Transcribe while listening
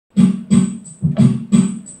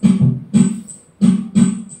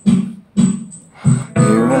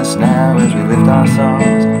us now as we lift our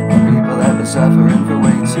songs. Our people have been suffering for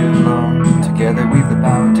way too long. Together we've the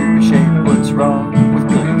power to reshape what's wrong, with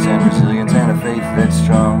brilliance and resilience and a faith that's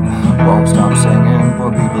strong. Won't stop singing, Poor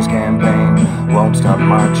People's Campaign. Won't stop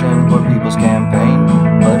marching, Poor People's Campaign.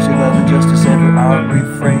 Mercy, love, and justice ever our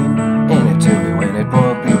refrain. In it till we win it,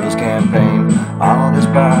 Poor People's Campaign. All this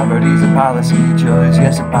poverty's a policy choice,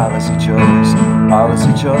 yes, a policy choice.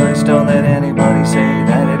 Policy choice, don't let anybody say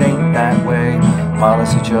that it ain't that way.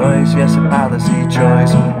 Policy choice, yes, a policy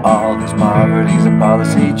choice. All this poverty's a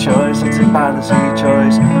policy choice, it's a policy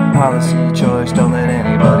choice. Policy choice, don't let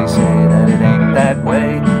anybody say that it ain't that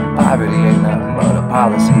way. Poverty ain't nothing but a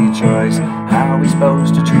policy choice. How are we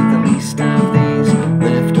supposed to treat the least of these?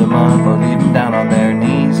 Lift them up or leave them down on their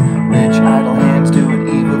knees? Rich idle hands doing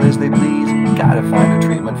evil as they please. Gotta find a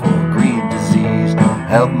treatment for greed disease.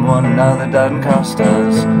 Helping one another doesn't cost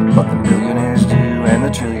us, but the millionaires do and the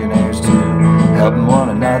trillionaires too. Helping one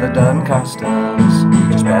another doesn't cost us,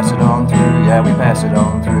 we just pass it on through, yeah, we pass it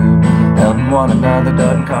on through. Helping one another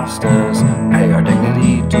doesn't cost us, pay our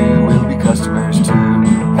dignity due, we'll be customers too.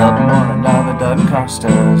 Helping one another doesn't cost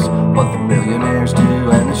us, but the millionaires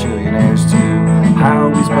do and the trillionaires too. How are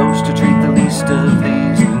we supposed to treat the least of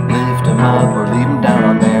these? Lift them up or leave them down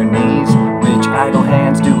on their knees? Rich idle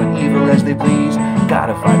hands doing evil as they please.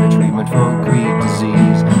 Gotta find a treatment for greed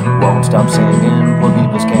disease. Won't stop singing, Poor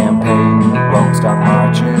People's Campaign. Won't stop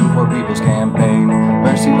marching, Poor People's Campaign.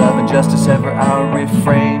 Mercy, love, and justice ever our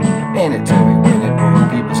refrain. In it till we win it, Poor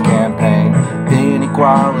People's Campaign.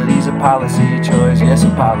 Inequality's a policy choice, yes, a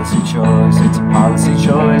policy choice. It's a policy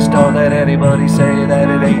choice, don't let anybody say that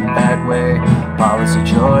it ain't that way. Policy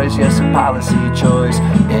choice, yes, a policy choice.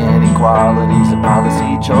 Inequality's a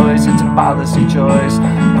policy choice, it's a policy choice.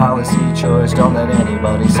 Policy choice, don't let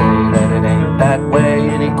anybody say that it ain't that way.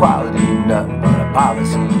 Inequality, nothing but a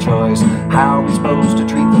policy choice. How are we supposed to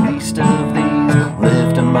treat the least of these?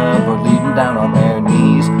 Lift them up or leave them down on their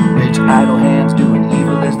knees? Rich idle hands doing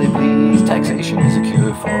evil as they please. Taxation is a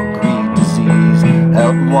cure for greed disease.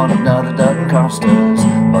 Helping one another doesn't cost us,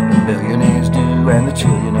 but the billionaires do and the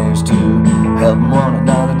trillionaires too. Helping one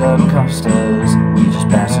another doesn't cost us, we just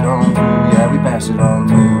pass it on through, yeah, we pass it on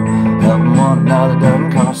through. Helping one another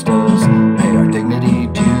doesn't cost us, pay our dignity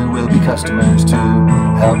due, we'll be customers too.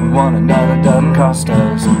 Helping one another doesn't cost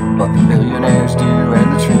us, but the millionaires do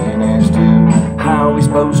and the trillionaires do. How are we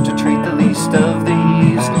supposed to treat the least of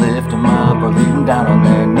these? Lift them up or leave them down on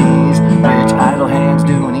their knees? Rich idle hands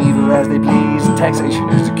doing evil as they please. Taxation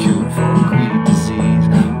is the cure for greed disease.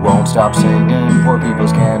 Won't stop singing, Poor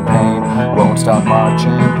People's Campaign. Won't stop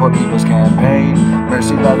marching, Poor People's Campaign.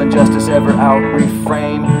 Mercy, love, and justice ever our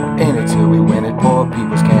refrain. In it till we win it, Poor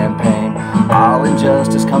People's Campaign. All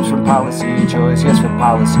injustice comes from policy choice, yes, from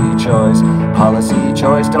policy choice. Policy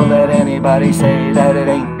choice, don't let anybody say that it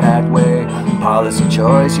ain't that way. Policy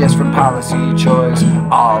choice, yes, from policy choice.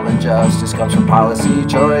 All injustice comes from policy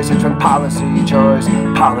choice, it's from policy choice.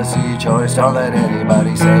 Policy choice, don't let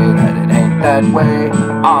anybody say that it ain't that way.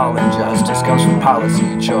 All injustice comes from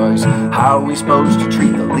policy choice. How are we supposed to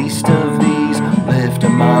treat the least of these? Lift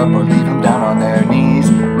them up or leave them down on their knees?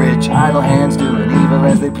 Rich idle hands doing evil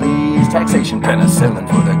as they please. Taxation, penicillin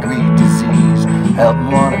for the greed disease.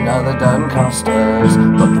 Helping one another doesn't cost us,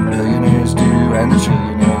 but the millionaires do and the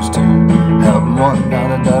trillionaires too. Helping one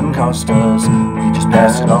another doesn't cost us, we just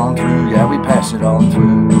pass it on through, yeah, we pass it on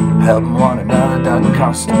through. Helping one another doesn't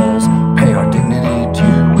cost us, pay our dignity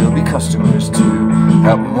due, we'll be customers too.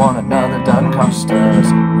 Helping one another doesn't cost us,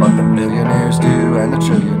 but the millionaires do and the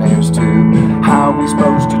trillionaires too. How are we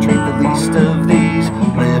supposed to treat the least of these?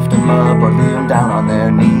 Lift them up or leave them down on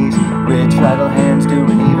their knees? Rich idle hands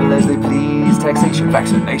doing evil as they please. Taxation,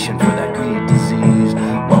 vaccination for that greed disease.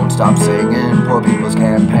 Won't stop singing, Poor People's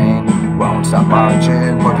Campaign. Won't stop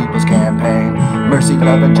marching, Poor People's Campaign. Mercy,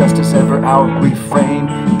 love, and justice ever our refrain.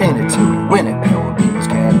 In it till we win it, Poor People's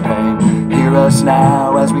Campaign. Hear us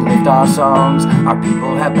now as we lift our songs. Our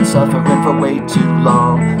people have been suffering for way too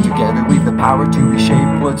long. Together we've the power to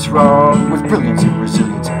reshape what's wrong, with brilliance and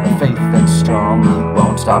resilience and a faith that's strong.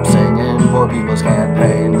 Won't stop singing, Poor People's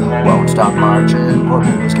Campaign. Won't stop marching, Poor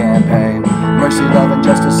People's Campaign. Mercy, love, and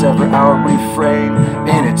justice ever our refrain.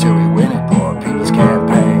 In it till we win it, Poor People's Campaign.